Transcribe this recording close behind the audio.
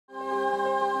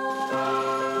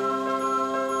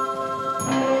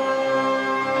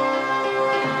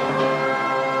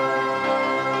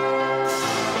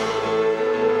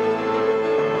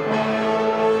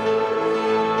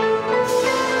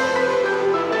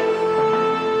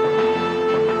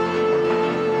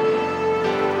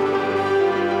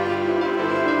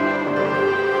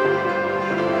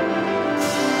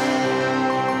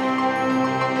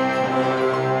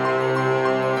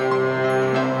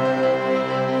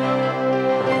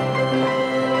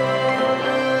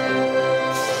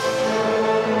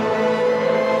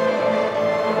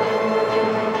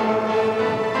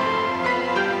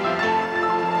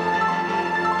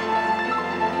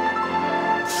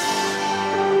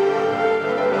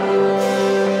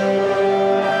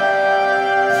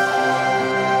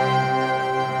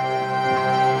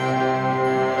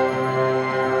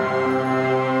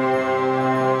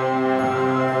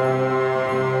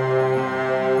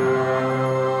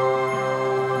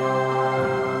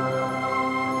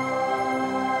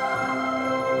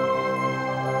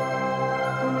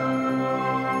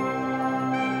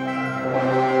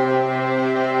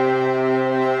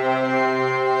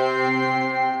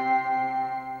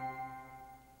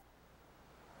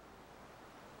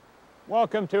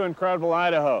Welcome to Incredible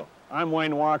Idaho. I'm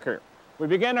Wayne Walker. We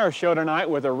begin our show tonight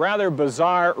with a rather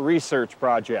bizarre research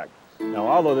project. Now,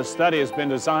 although the study has been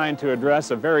designed to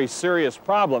address a very serious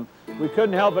problem, we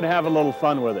couldn't help but have a little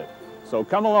fun with it. So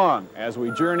come along as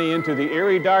we journey into the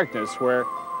eerie darkness where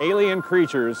alien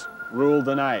creatures rule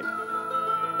the night.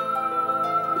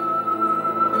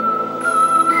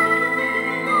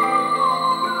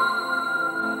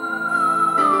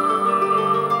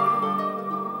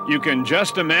 You can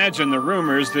just imagine the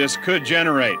rumors this could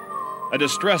generate. A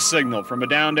distress signal from a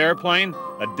downed airplane,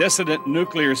 a dissident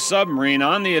nuclear submarine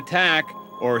on the attack,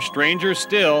 or stranger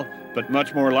still, but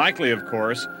much more likely, of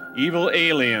course, evil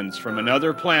aliens from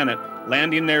another planet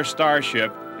landing their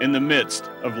starship in the midst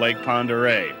of Lake Pend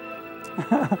Oreille.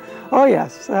 Oh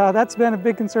yes, that's been a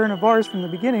big concern of ours from the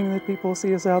beginning, that people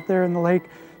see us out there in the lake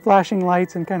flashing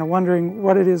lights and kind of wondering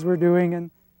what it is we're doing.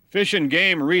 Fish and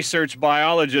Game research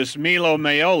biologist Milo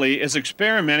Maioli is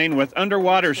experimenting with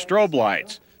underwater strobe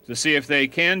lights to see if they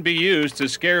can be used to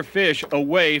scare fish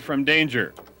away from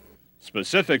danger.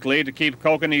 Specifically to keep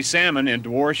kokanee salmon in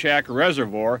Dworshak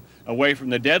Reservoir away from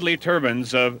the deadly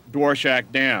turbines of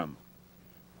Dworshak Dam.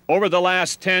 Over the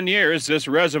last 10 years, this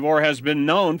reservoir has been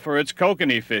known for its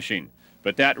kokanee fishing,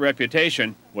 but that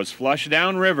reputation was flushed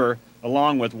downriver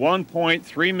along with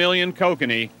 1.3 million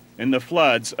kokanee in the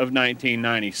floods of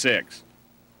 1996.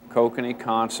 Kokanee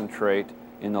concentrate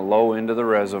in the low end of the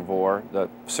reservoir, the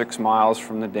 6 miles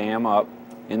from the dam up,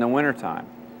 in the wintertime.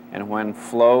 And when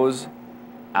flows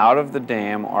out of the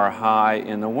dam are high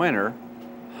in the winter,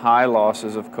 high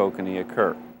losses of kokanee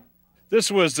occur.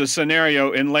 This was the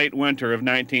scenario in late winter of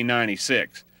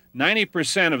 1996.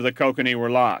 90% of the kokanee were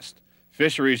lost.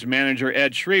 Fisheries manager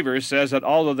Ed Schriever says that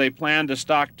although they plan to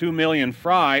stock 2 million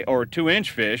fry or 2-inch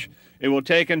fish, it will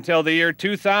take until the year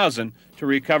 2000 to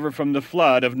recover from the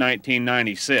flood of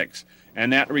 1996.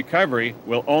 And that recovery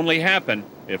will only happen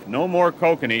if no more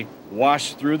kokanee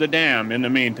wash through the dam in the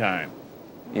meantime.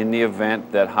 In the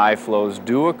event that high flows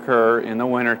do occur in the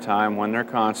wintertime when they're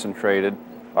concentrated,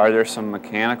 are there some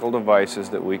mechanical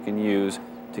devices that we can use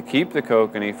to keep the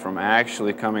kokanee from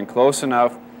actually coming close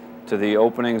enough to the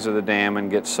openings of the dam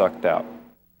and get sucked out?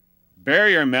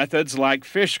 Barrier methods like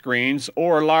fish screens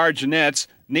or large nets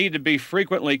need to be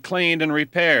frequently cleaned and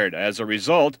repaired. As a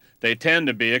result, they tend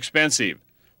to be expensive.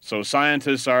 So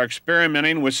scientists are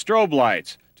experimenting with strobe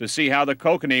lights to see how the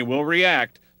kokanee will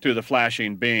react to the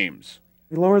flashing beams.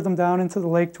 We lower them down into the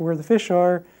lake to where the fish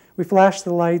are, we flash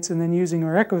the lights, and then using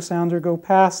our echo sounder go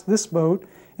past this boat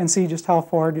and see just how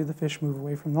far do the fish move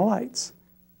away from the lights.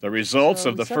 The results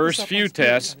of the first few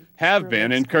tests have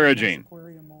been encouraging.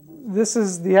 This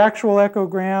is the actual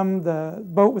echogram. The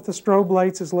boat with the strobe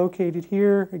lights is located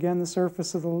here. Again, the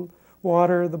surface of the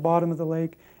water, the bottom of the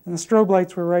lake, and the strobe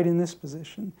lights were right in this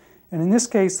position. And in this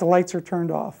case, the lights are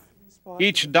turned off.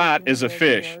 Each dot is a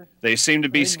fish. They seem to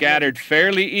be scattered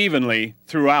fairly evenly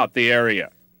throughout the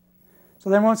area. So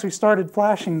then once we started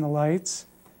flashing the lights,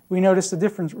 we noticed a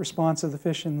different response of the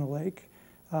fish in the lake.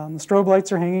 The strobe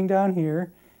lights are hanging down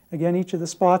here. Again, each of the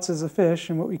spots is a fish,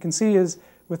 and what we can see is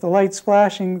with the lights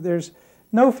flashing, there's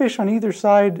no fish on either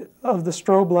side of the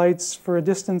strobe lights for a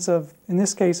distance of, in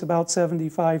this case, about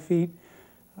 75 feet.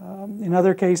 In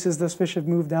other cases, those fish have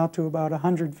moved out to about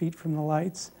 100 feet from the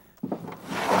lights. You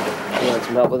want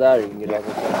some help with that, or you can get help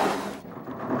with that?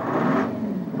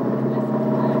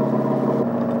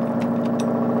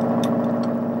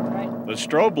 The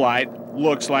strobe light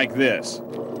looks like this.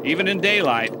 Even in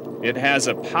daylight, it has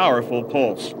a powerful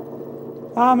pulse.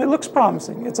 It looks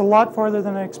promising. It's a lot farther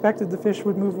than I expected the fish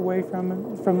would move away from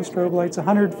the strobe lights.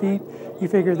 100 feet, you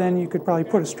figure then you could probably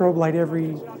put a strobe light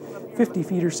every 50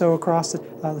 feet or so across it.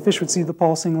 The fish would see the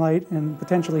pulsing light and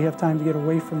potentially have time to get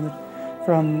away from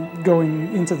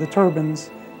going into the turbines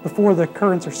before the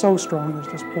currents are so strong that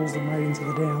it just pulls them right into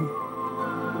the dam.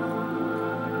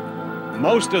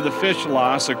 Most of the fish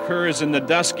loss occurs in the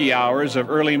dusky hours of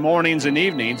early mornings and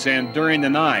evenings and during the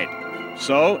night.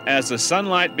 So, as the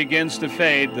sunlight begins to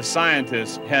fade, the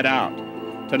scientists head out.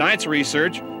 Tonight's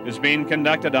research is being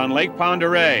conducted on Lake Pend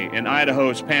Oreille in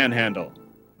Idaho's Panhandle.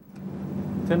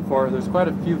 10-4, there's quite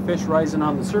a few fish rising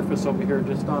on the surface over here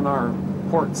just on our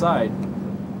port side.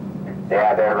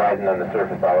 Yeah, they're rising on the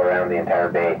surface all around the entire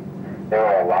bay. There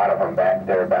were a lot of them back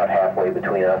there about halfway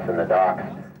between us and the docks.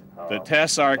 The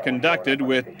tests are conducted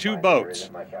with 2 boats.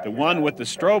 The one with the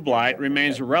strobe light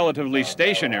remains relatively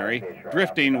stationary,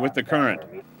 drifting with the current.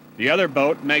 The other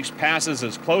boat makes passes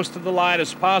as close to the light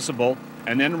as possible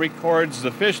and then records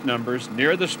the fish numbers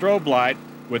near the strobe light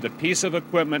with a piece of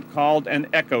equipment called an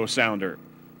echo sounder.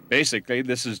 Basically,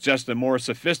 this is just a more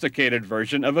sophisticated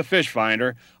version of a fish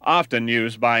finder, often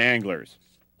used by anglers.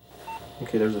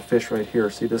 Okay, there's a fish right here.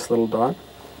 See this little dot?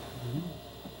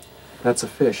 That's a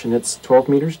fish, and it's 12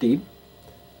 meters deep,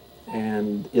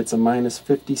 and it's a minus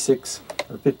 56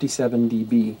 or 57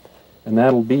 dB, and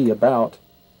that'll be about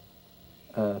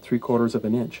 3/4 of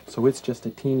an inch. So it's just a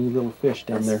teeny little fish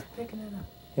down there.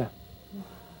 Yeah.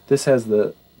 This has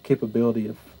the capability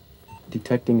of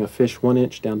detecting a fish 1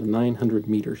 inch down to 900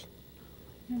 meters.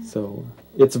 So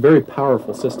it's a very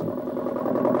powerful system.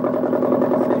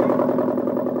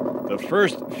 The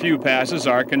first few passes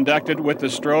are conducted with the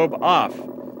strobe off.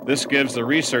 This gives the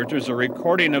researchers a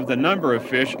recording of the number of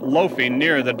fish loafing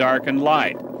near the darkened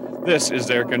light. This is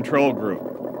their control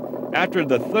group. After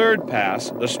the third pass,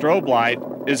 the strobe light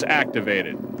is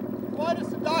activated. Want us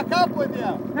to dock up with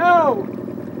you? No!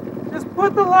 Just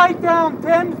put the light down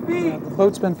 10 feet! The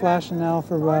boat's been flashing now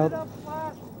for about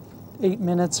 8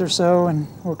 minutes or so, and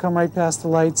we'll come right past the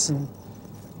lights, and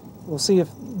we'll see if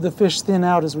the fish thin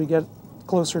out as we get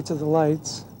closer to the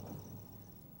lights.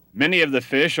 Many of the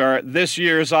fish are this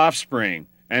year's offspring,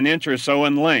 an inch or so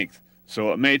in length,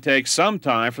 so it may take some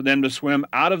time for them to swim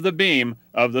out of the beam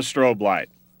of the strobe light.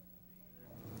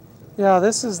 Yeah,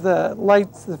 this is the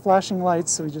lights, the flashing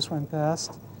lights that we just went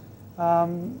past.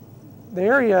 The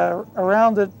area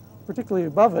around it, particularly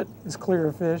above it, is clear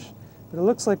of fish, but it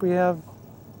looks like we have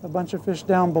a bunch of fish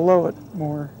down below it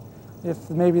more, if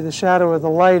maybe the shadow of the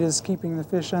light is keeping the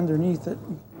fish underneath it.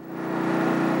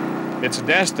 It's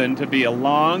destined to be a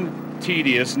long,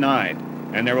 tedious night,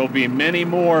 and there will be many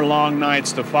more long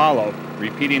nights to follow,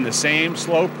 repeating the same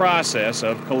slow process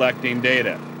of collecting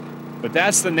data. But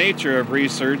that's the nature of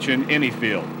research in any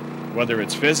field, whether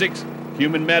it's physics,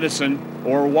 human medicine,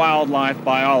 or wildlife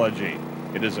biology.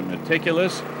 It is a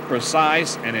meticulous,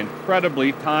 precise, and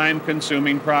incredibly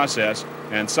time-consuming process,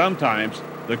 and sometimes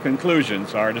the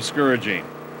conclusions are discouraging.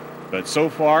 But so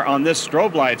far on this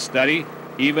strobe light study,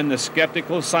 even the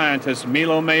skeptical scientist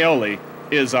Milo Maioli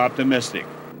is optimistic.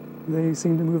 They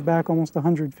seem to move back almost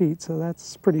 100 feet, so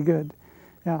that's pretty good.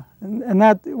 Yeah, and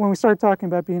that, when we start talking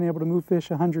about being able to move fish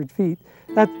 100 feet,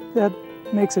 that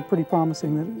makes it pretty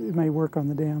promising that it may work on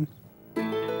the dam.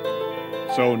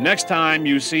 So next time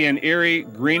you see an eerie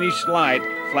greenish light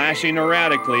flashing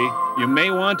erratically, you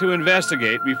may want to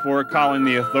investigate before calling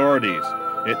the authorities.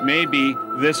 It may be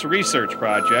this research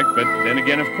project, but then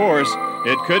again, of course,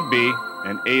 it could be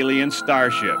an alien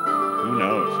starship. Who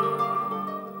knows?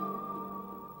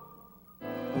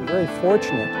 We're very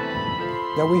fortunate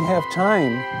that we have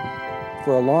time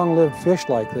for a long-lived fish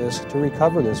like this to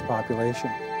recover this population.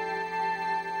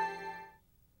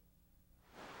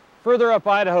 Further up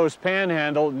Idaho's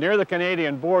panhandle, near the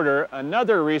Canadian border,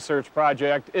 another research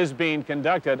project is being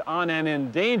conducted on an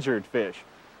endangered fish.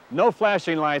 No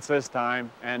flashing lights this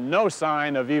time, and no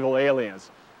sign of evil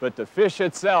aliens. But the fish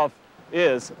itself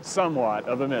is somewhat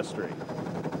of a mystery.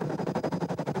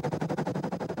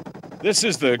 This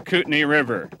is the Kootenai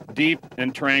River, deep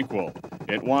and tranquil.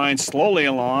 It winds slowly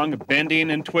along,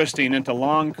 bending and twisting into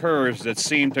long curves that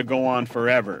seem to go on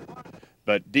forever.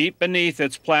 But deep beneath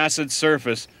its placid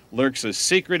surface lurks a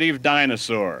secretive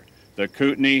dinosaur, the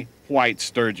Kootenai white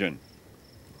sturgeon.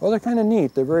 Well, they're kind of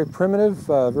neat. They're very primitive,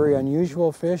 very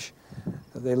unusual fish.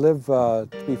 They live to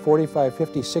be 45,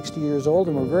 50, 60 years old,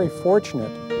 and we're very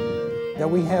fortunate that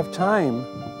we have time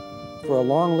for a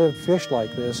long-lived fish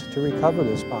like this to recover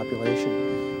this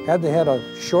population. Had they had a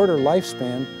shorter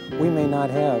lifespan, we may not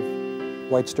have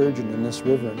white sturgeon in this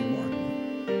river anymore.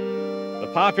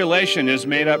 The population is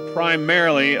made up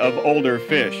primarily of older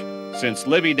fish. Since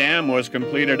Libby Dam was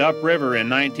completed upriver in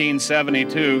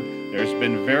 1972, there's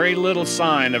been very little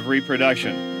sign of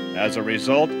reproduction. As a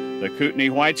result, the Kootenai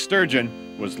white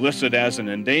sturgeon was listed as an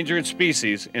endangered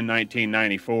species in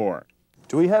 1994.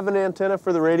 Do we have an antenna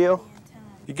for the radio?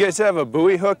 You guys have a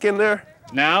buoy hook in there?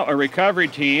 Now, a recovery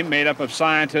team made up of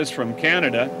scientists from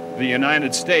Canada, the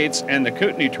United States, and the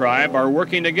Kootenai tribe are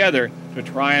working together to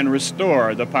try and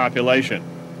restore the population.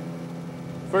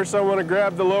 First, I want to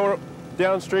grab the lower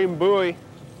downstream buoy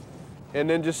and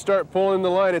then just start pulling the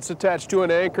line. It's attached to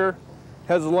an anchor,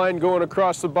 has a line going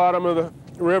across the bottom of the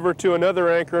river to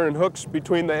another anchor and hooks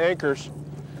between the anchors.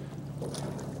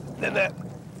 Then that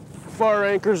far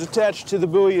anchor is attached to the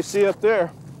buoy you see up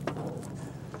there.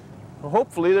 Well,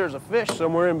 hopefully there's a fish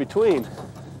somewhere in between.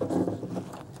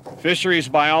 Fisheries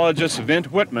biologist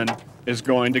Vint Whitman is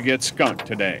going to get skunked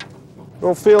today.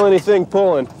 Don't feel anything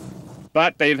pulling.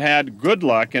 But they've had good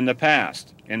luck in the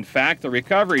past. In fact, the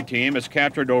recovery team has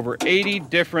captured over 80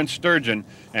 different sturgeon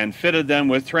and fitted them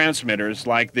with transmitters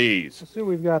like these. So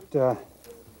we've got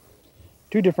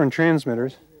 2 different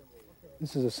transmitters.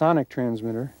 This is a sonic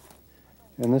transmitter,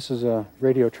 and this is a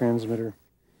radio transmitter.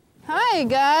 Hi,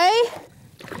 Guy.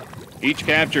 Each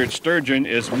captured sturgeon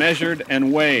is measured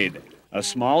and weighed. A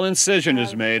small incision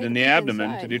is made in the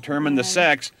abdomen to determine the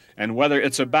sex and whether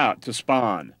it's about to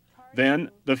spawn. Then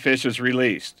the fish is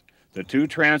released. The two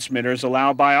transmitters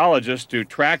allow biologists to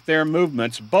track their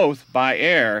movements both by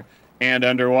air and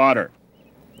underwater.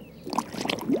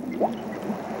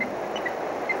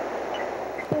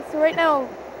 So right now,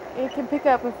 it can pick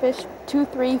up a fish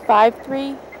 2-3,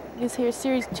 5-3. You hear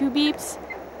series 2 beeps,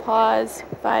 pause,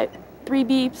 3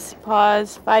 beeps,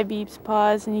 pause, 5 beeps,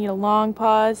 pause, and you get a long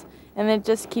pause, and then it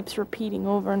just keeps repeating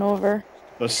over and over.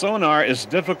 The sonar is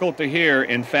difficult to hear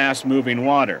in fast-moving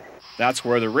water. That's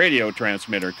where the radio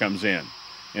transmitter comes in.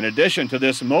 In addition to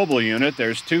this mobile unit,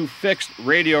 there's 2 fixed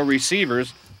radio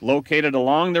receivers located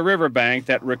along the riverbank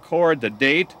that record the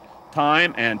date,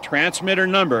 time, and transmitter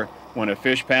number when a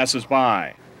fish passes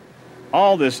by.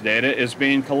 All this data is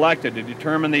being collected to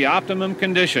determine the optimum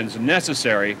conditions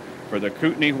necessary for the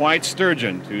Kootenai white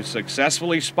sturgeon to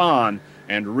successfully spawn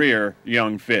and rear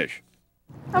young fish.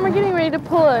 And we're getting ready to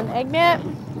pull an egg net.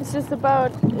 It's a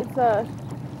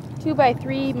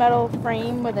 2x3 metal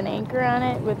frame with an anchor on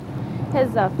it.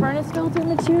 Has furnace filter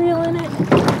material in it.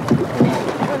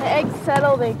 And when the eggs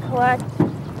settle, they collect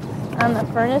on the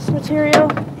furnace material.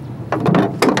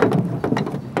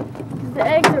 The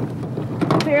eggs are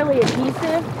fairly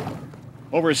adhesive.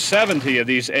 Over 70 of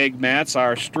these egg mats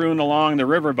are strewn along the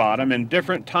river bottom in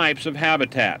different types of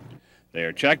habitat. They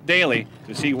are checked daily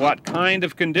to see what kind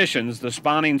of conditions the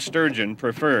spawning sturgeon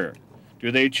prefer.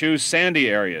 Do they choose sandy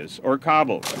areas or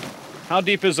cobbles? How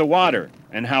deep is the water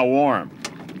and how warm?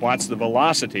 What's the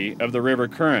velocity of the river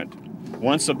current?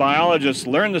 Once the biologists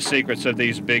learn the secrets of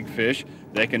these big fish,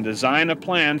 they can design a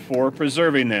plan for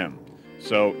preserving them.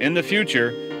 So in the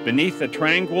future, beneath the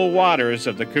tranquil waters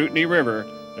of the Kootenai River,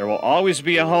 there will always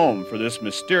be a home for this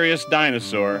mysterious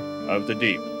dinosaur of the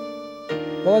deep.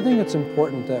 Well, I think it's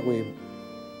important that we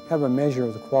have a measure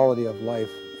of the quality of life.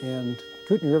 And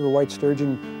Kootenai River white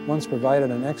sturgeon once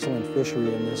provided an excellent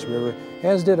fishery in this river,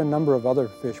 as did a number of other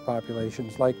fish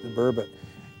populations like the burbot.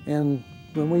 And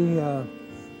when we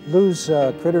lose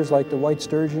critters like the white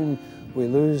sturgeon, we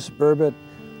lose burbot,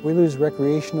 we lose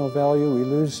recreational value, we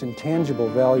lose intangible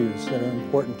values that are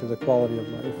important to the quality of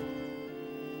life.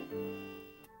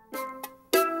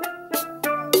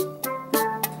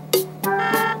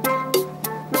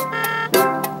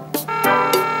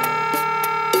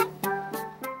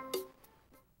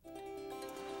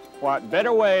 What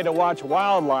better way to watch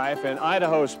wildlife in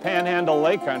Idaho's Panhandle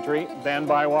Lake Country than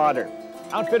by water?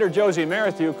 Outfitter Josie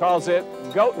Merrithew calls it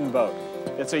Goat and Boat.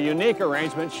 It's a unique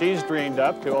arrangement she's dreamed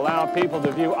up to allow people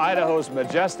to view Idaho's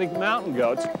majestic mountain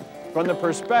goats from the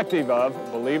perspective of,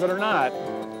 believe it or not,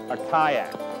 a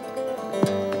kayak.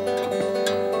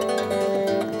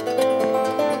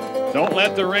 Don't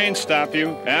let the rain stop you.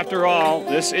 After all,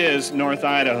 this is North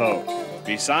Idaho.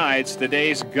 Besides,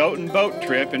 today's Goat and Boat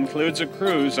trip includes a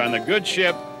cruise on the good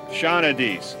ship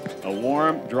Shawnadis, a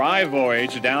warm, dry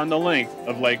voyage down the length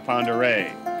of Lake Pend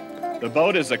Oreille. The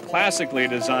boat is a classically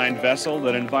designed vessel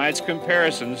that invites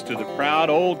comparisons to the proud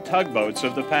old tugboats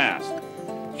of the past.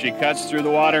 She cuts through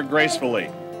the water gracefully,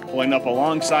 pulling up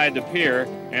alongside the pier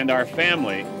and our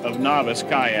family of novice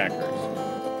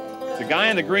kayakers. The guy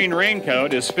in the green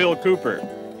raincoat is Phil Cooper.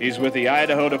 He's with the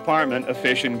Idaho Department of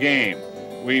Fish and Game.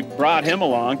 We brought him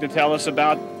along to tell us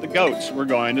about the goats we're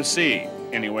going to see.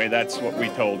 Anyway, that's what we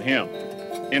told him.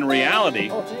 In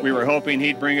reality, we were hoping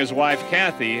he'd bring his wife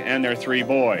Kathy and their 3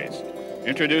 boys.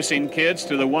 Introducing kids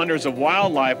to the wonders of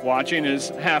wildlife watching is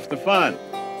half the fun.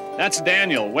 That's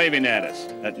Daniel waving at us.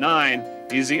 At 9,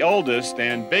 he's the oldest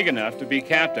and big enough to be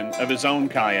captain of his own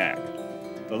kayak.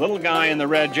 The little guy in the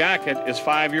red jacket is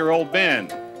 5-year-old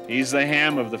Ben. He's the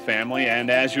ham of the family and,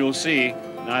 as you'll see,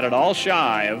 not at all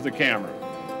shy of the camera.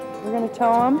 We're going to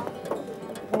tow them,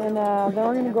 and then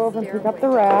we're going to go over and pick up the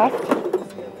raft.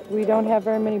 We don't have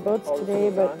very many boats today,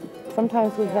 but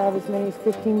sometimes we have as many as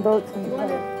 15 boats in the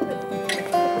boat.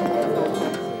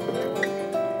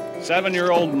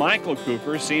 7-year-old Michael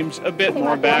Cooper seems a bit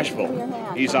more bashful.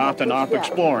 He's often off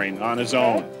exploring on his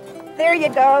own. There you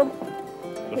go.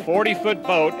 The 40-foot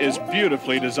boat is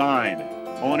beautifully designed.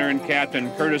 Owner and Captain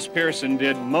Curtis Pearson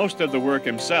did most of the work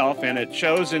himself, and it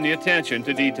shows in the attention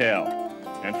to detail.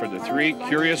 And for the 3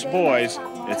 curious boys,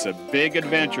 it's a big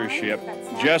adventure ship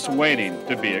just waiting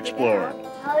to be explored.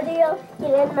 How do you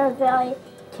get in the valley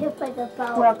tip of the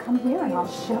boat? Well, come here and I'll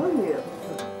show you.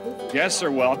 Guests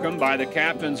are welcomed by the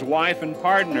captain's wife and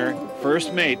partner,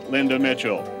 First Mate Linda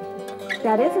Mitchell.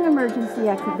 That is an emergency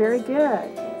exit, very good.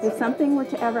 If something were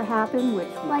to ever happen, which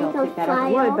we don't think that ever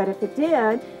would, but if it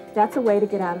did, that's a way to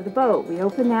get out of the boat. We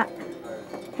open that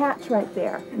attach right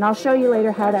there. And I'll show you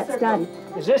later how that's done.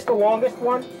 Is this the longest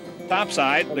one?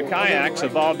 Topside, the kayaks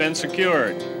have all been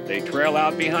secured. They trail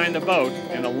out behind the boat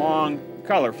in a long,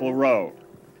 colorful row.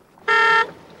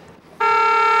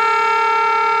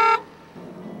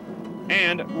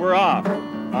 And we're off.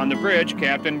 On the bridge,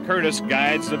 Captain Curtis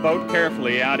guides the boat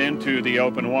carefully out into the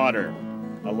open water.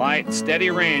 A light, steady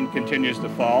rain continues to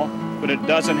fall, but it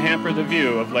doesn't hamper the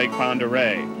view of Lake Pend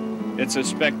Oreille. It's a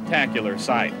spectacular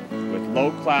sight, with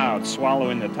low clouds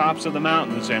swallowing the tops of the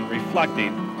mountains and reflecting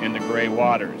in the gray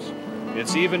waters.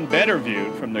 It's even better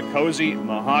viewed from the cozy,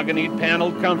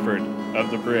 mahogany-paneled comfort of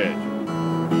the bridge.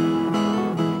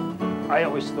 I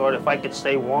always thought if I could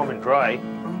stay warm and dry,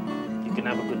 you can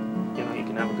have a good, you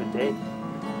can have a good day.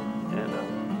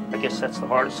 And I guess that's the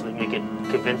hardest thing. You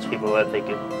can convince people that they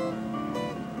can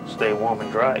stay warm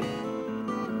and dry.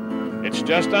 It's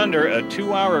just under a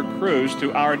 2-hour cruise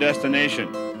to our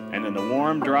destination, and in the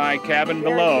warm, dry cabin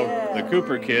below, the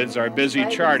Cooper kids are busy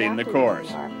charting the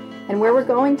course. And where we're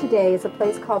going today is a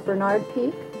place called Bernard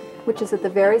Peak, which is at the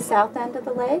very south end of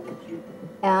the lake.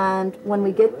 And when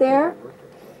we get there,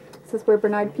 this is where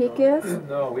Bernard Peak is.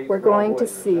 We're going to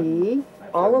see,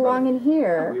 all along in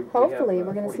here, hopefully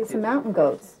we're going to see some mountain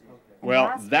goats.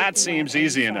 Well, that seems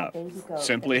easy enough.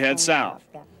 Simply head south.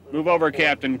 Move over,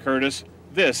 Captain Curtis.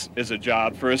 This is a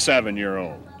job for a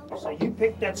 7-year-old. So you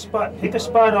pick that spot. Pick a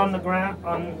spot on the ground,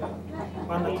 on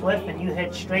the cliff, and you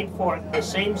head straight for it. The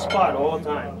same spot all the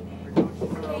time.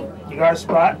 You got a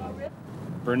spot?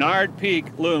 Bernard Peak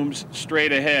looms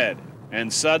straight ahead,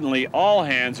 and suddenly all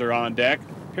hands are on deck,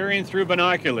 peering through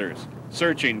binoculars,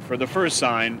 searching for the first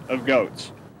sign of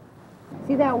goats.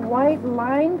 See that white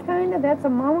line, kind of? That's a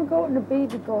mama goat and a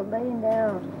baby goat laying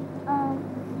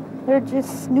down. They're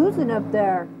just snoozing up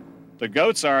there. The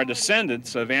goats are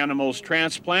descendants of animals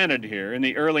transplanted here in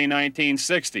the early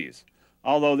 1960s.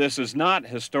 Although this is not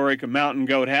historic mountain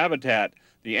goat habitat,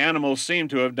 the animals seem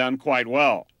to have done quite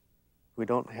well. We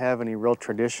don't have any real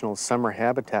traditional summer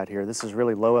habitat here. This is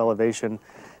really low elevation,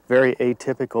 very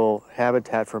atypical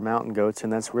habitat for mountain goats,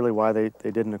 and that's really why they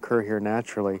didn't occur here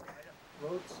naturally.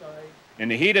 In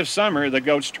the heat of summer, the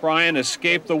goats try and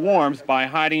escape the warmth by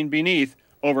hiding beneath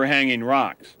overhanging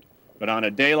rocks. But on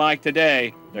a day like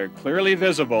today, they're clearly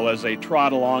visible as they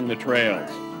trot along the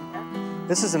trails.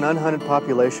 This is an unhunted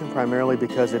population primarily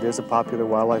because it is a popular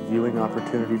wildlife viewing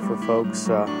opportunity for folks.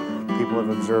 People have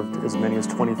observed as many as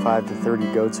 25 to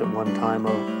 30 goats at one time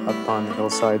up on the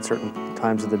hillside certain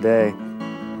times of the day.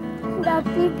 The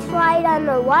big slide on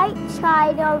the right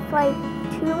side of like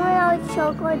 2 little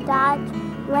chocolate dots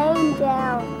laying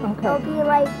down. Okay. There'll be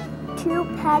like 2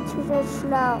 patches of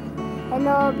snow, and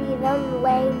there'll be them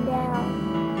laying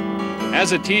down.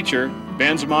 As a teacher,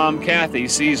 Ben's mom, Kathy,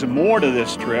 sees more to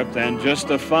this trip than just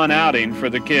a fun outing for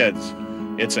the kids.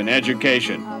 It's an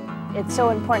education. It's so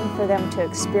important for them to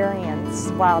experience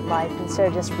wildlife instead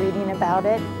of just reading about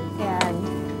it.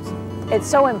 And it's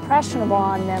so impressionable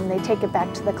on them. They take it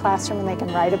back to the classroom and they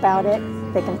can write about it.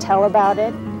 They can tell about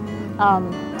it.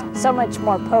 So much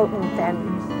more potent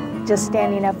than just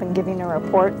standing up and giving a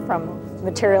report from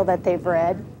material that they've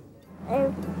read.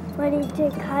 I'm ready to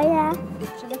kayak.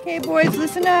 Okay, boys,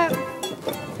 listen up.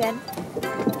 Ben.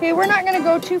 Okay, we're not going to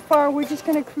go too far. We're just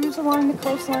going to cruise along the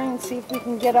coastline and see if we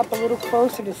can get up a little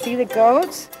closer to see the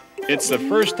goats. It's the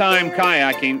first time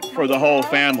kayaking for the whole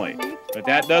family, but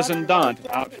that doesn't daunt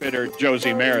outfitter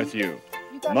Josie Merrithew.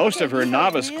 Most of her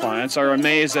novice clients are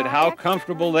amazed at how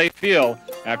comfortable they feel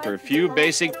after a few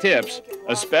basic tips,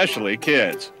 especially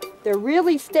kids. They're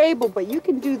really stable, but you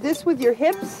can do this with your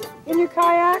hips in your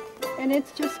kayak, and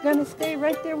it's just going to stay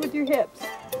right there with your hips.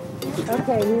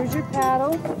 Okay, here's your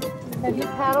paddle. Have you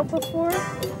paddled before?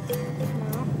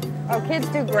 No. Oh, kids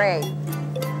do great.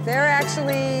 They're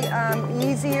actually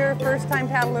easier first-time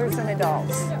paddlers than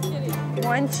adults.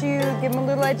 Once you give them a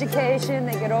little education,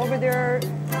 they get over their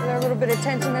little bit of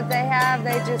tension that they have,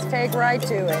 they just take right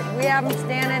to it. We have them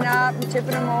standing up and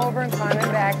tipping them over and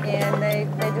climbing back in.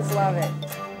 They just love it.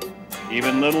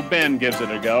 Even little Ben gives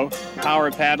it a go, power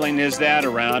paddling his dad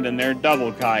around in their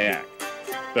double kayak.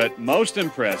 But most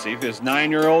impressive is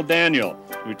 9-year-old Daniel,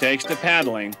 who takes to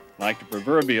paddling like the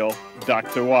proverbial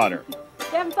duck to water. You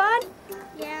having fun?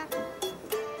 Yeah.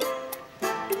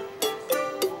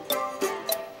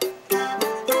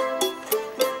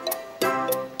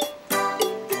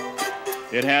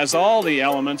 It has all the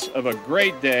elements of a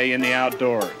great day in the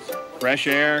outdoors. Fresh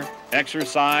air,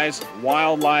 exercise,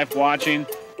 wildlife watching,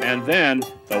 and then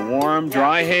the warm,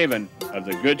 dry haven of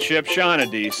the good ship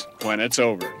Shawnee when it's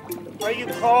over. Are you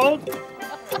cold?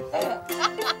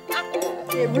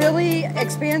 It really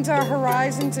expands our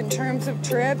horizons in terms of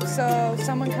trips, so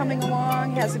someone coming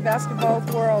along has the best of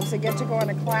both worlds. They get to go on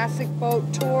a classic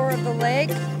boat tour of the lake,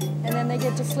 and then they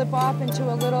get to slip off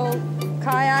into a little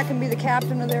kayak and be the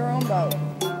captain of their own boat.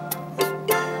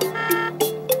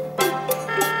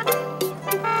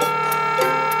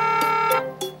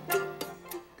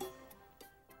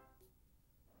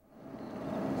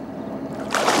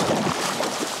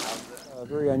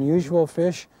 Very unusual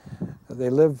fish. They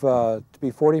live to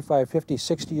be 45, 50,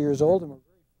 60 years old. And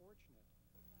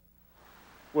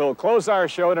We'll close our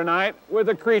show tonight with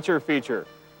a creature feature,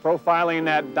 profiling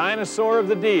that dinosaur of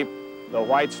the deep, the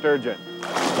white sturgeon.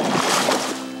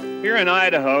 Here in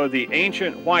Idaho, the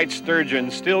ancient white sturgeon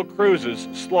still cruises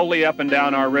slowly up and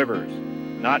down our rivers.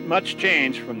 Not much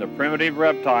change from the primitive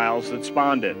reptiles that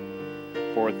spawned it.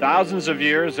 For thousands of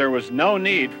years, there was no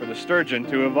need for the sturgeon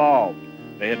to evolve.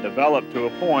 They had developed to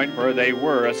a point where they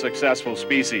were a successful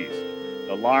species.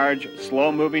 The large,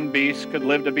 slow-moving beasts could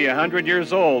live to be 100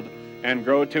 years old and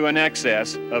grow to an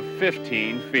excess of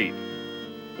 15 feet.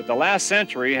 But the last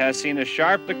century has seen a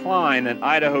sharp decline in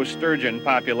Idaho sturgeon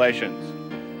populations.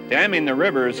 Damming the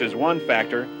rivers is one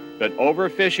factor, but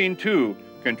overfishing too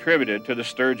contributed to the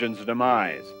sturgeon's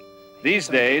demise. These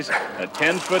days, a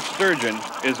 10-foot sturgeon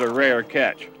is a rare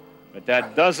catch, but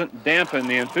that doesn't dampen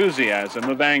the enthusiasm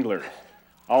of anglers.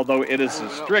 Although it is a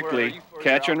strictly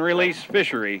catch-and-release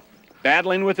fishery,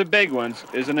 battling with the big ones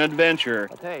is an adventure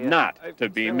not to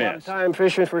be missed. A lot of time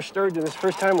fishing for sturgeon. This is the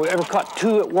first time we ever caught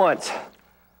two at once.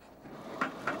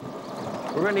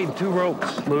 We're gonna need 2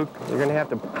 ropes, Luke. You're gonna have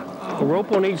to, a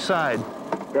rope on each side.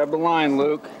 Grab the line,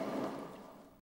 Luke.